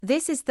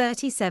This is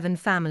 37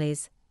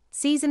 Families,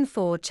 Season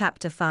 4,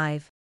 Chapter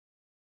 5.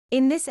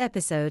 In this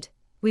episode,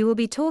 we will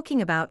be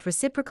talking about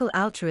reciprocal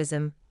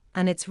altruism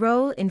and its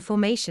role in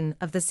formation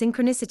of the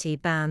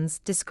synchronicity bands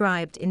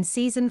described in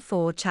Season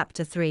 4,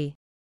 Chapter 3.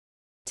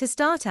 To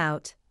start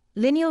out,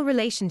 lineal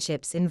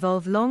relationships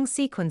involve long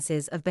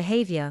sequences of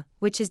behavior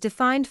which is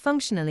defined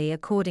functionally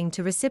according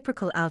to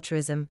reciprocal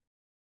altruism.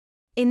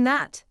 In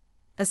that,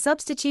 a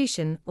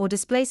substitution or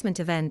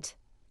displacement event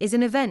is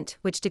an event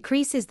which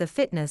decreases the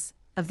fitness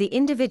of the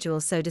individual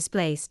so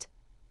displaced,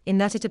 in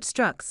that it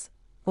obstructs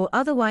or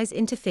otherwise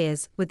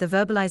interferes with the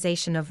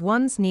verbalization of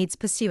one's needs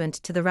pursuant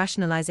to the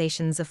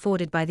rationalizations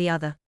afforded by the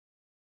other.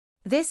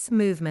 This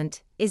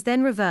movement is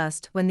then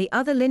reversed when the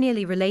other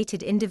linearly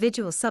related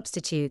individual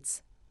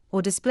substitutes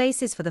or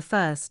displaces for the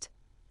first,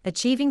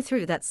 achieving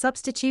through that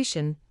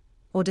substitution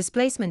or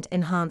displacement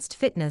enhanced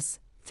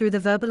fitness through the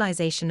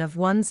verbalization of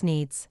one's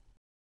needs.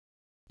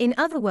 In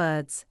other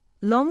words,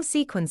 long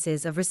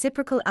sequences of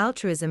reciprocal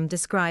altruism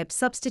describe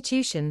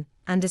substitution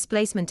and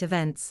displacement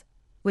events,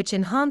 which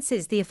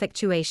enhances the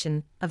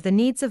effectuation of the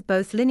needs of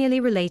both linearly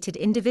related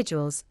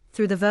individuals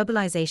through the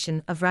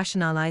verbalization of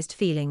rationalized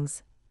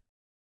feelings.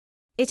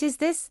 It is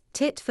this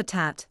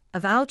tit-for-tat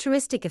of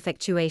altruistic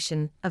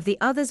effectuation of the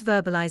other's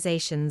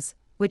verbalizations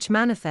which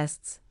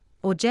manifests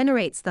or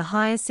generates the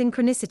higher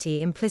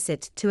synchronicity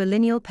implicit to a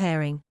lineal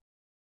pairing.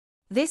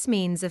 This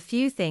means a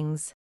few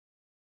things.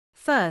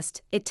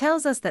 First, it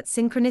tells us that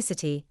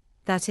synchronicity,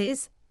 that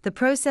is, the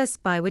process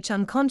by which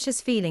unconscious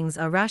feelings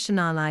are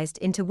rationalized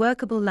into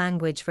workable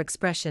language for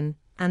expression,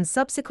 and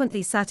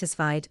subsequently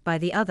satisfied by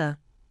the other,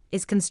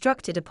 is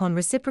constructed upon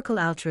reciprocal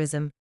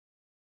altruism.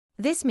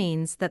 This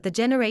means that the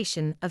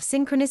generation of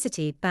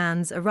synchronicity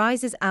bands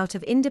arises out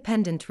of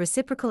independent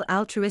reciprocal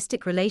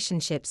altruistic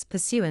relationships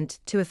pursuant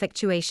to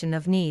effectuation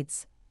of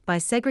needs, by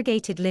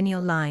segregated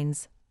lineal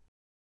lines.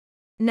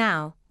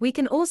 Now, we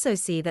can also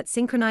see that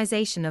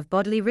synchronization of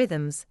bodily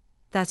rhythms,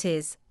 that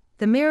is,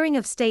 the mirroring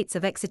of states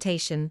of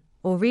excitation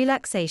or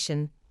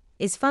relaxation,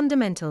 is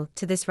fundamental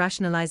to this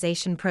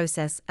rationalization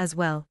process as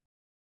well.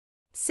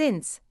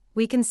 Since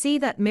we can see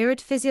that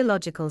mirrored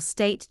physiological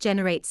state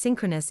generate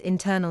synchronous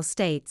internal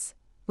states,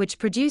 which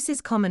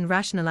produces common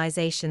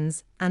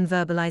rationalizations and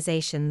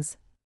verbalizations.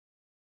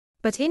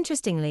 But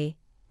interestingly,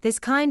 this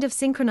kind of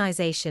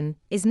synchronization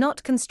is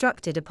not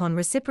constructed upon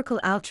reciprocal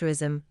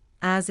altruism,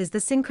 as is the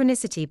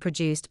synchronicity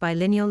produced by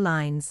lineal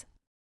lines.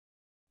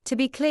 To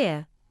be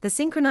clear, the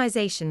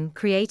synchronization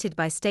created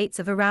by states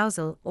of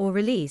arousal or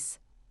release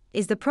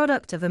is the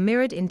product of a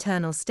mirrored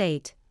internal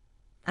state,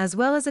 as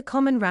well as a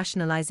common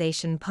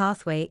rationalization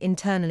pathway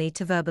internally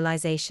to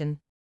verbalization.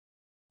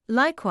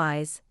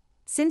 Likewise,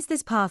 since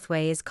this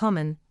pathway is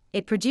common,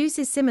 it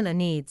produces similar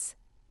needs,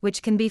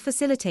 which can be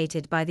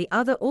facilitated by the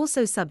other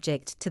also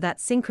subject to that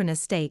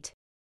synchronous state.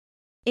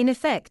 In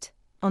effect,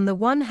 on the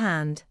one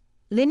hand,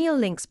 lineal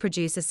links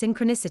produce a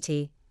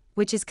synchronicity,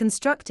 which is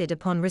constructed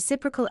upon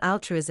reciprocal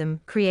altruism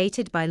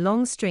created by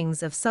long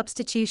strings of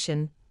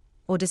substitution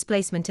or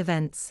displacement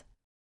events.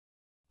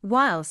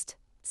 Whilst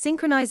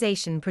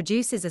synchronization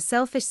produces a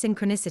selfish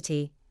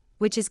synchronicity,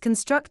 which is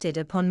constructed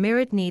upon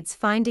mirrored needs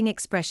finding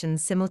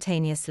expressions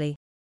simultaneously.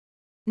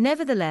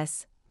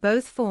 Nevertheless,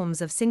 both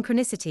forms of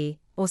synchronicity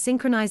or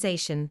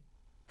synchronization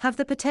have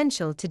the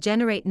potential to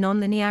generate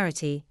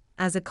nonlinearity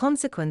as a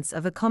consequence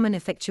of a common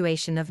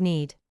effectuation of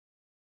need.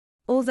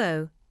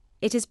 Although,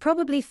 it is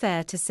probably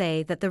fair to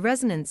say that the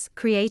resonance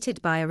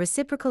created by a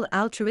reciprocal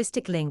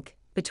altruistic link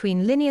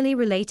between linearly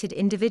related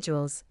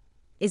individuals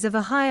is of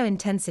a higher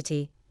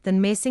intensity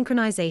than mere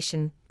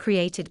synchronization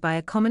created by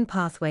a common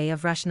pathway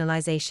of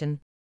rationalization.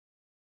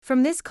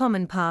 From this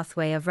common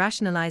pathway of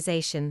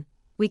rationalization,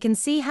 we can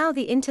see how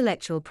the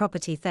intellectual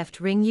property theft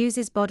ring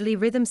uses bodily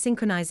rhythm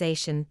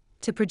synchronization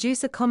to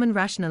produce a common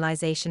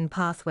rationalization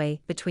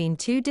pathway between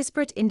two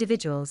disparate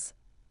individuals,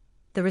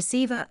 the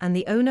receiver and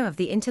the owner of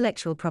the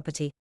intellectual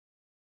property.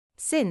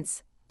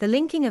 Since the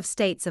linking of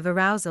states of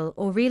arousal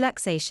or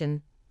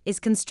relaxation is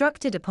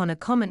constructed upon a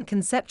common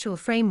conceptual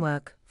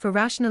framework for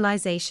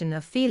rationalization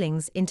of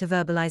feelings into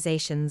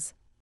verbalizations.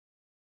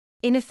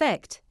 In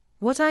effect,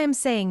 what I am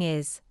saying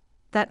is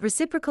that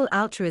reciprocal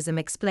altruism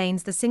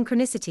explains the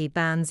synchronicity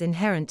bands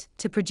inherent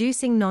to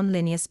producing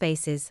nonlinear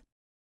spaces.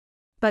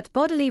 But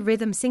bodily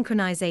rhythm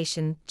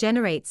synchronization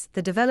generates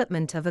the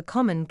development of a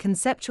common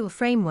conceptual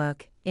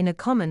framework in a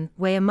common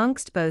way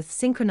amongst both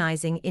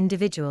synchronizing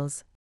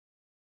individuals.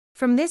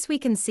 From this we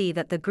can see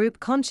that the group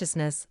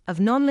consciousness of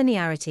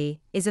nonlinearity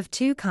is of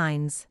two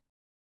kinds.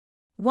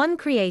 One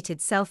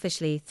created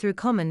selfishly through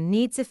common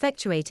needs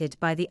effectuated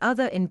by the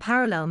other in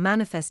parallel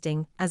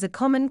manifesting as a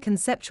common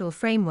conceptual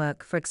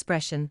framework for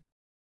expression.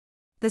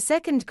 The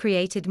second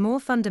created more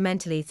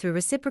fundamentally through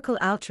reciprocal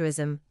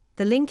altruism,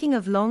 the linking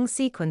of long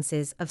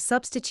sequences of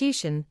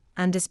substitution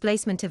and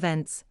displacement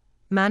events,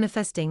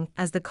 manifesting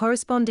as the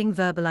corresponding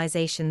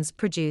verbalizations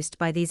produced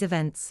by these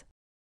events.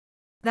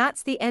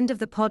 That's the end of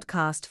the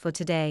podcast for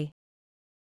today.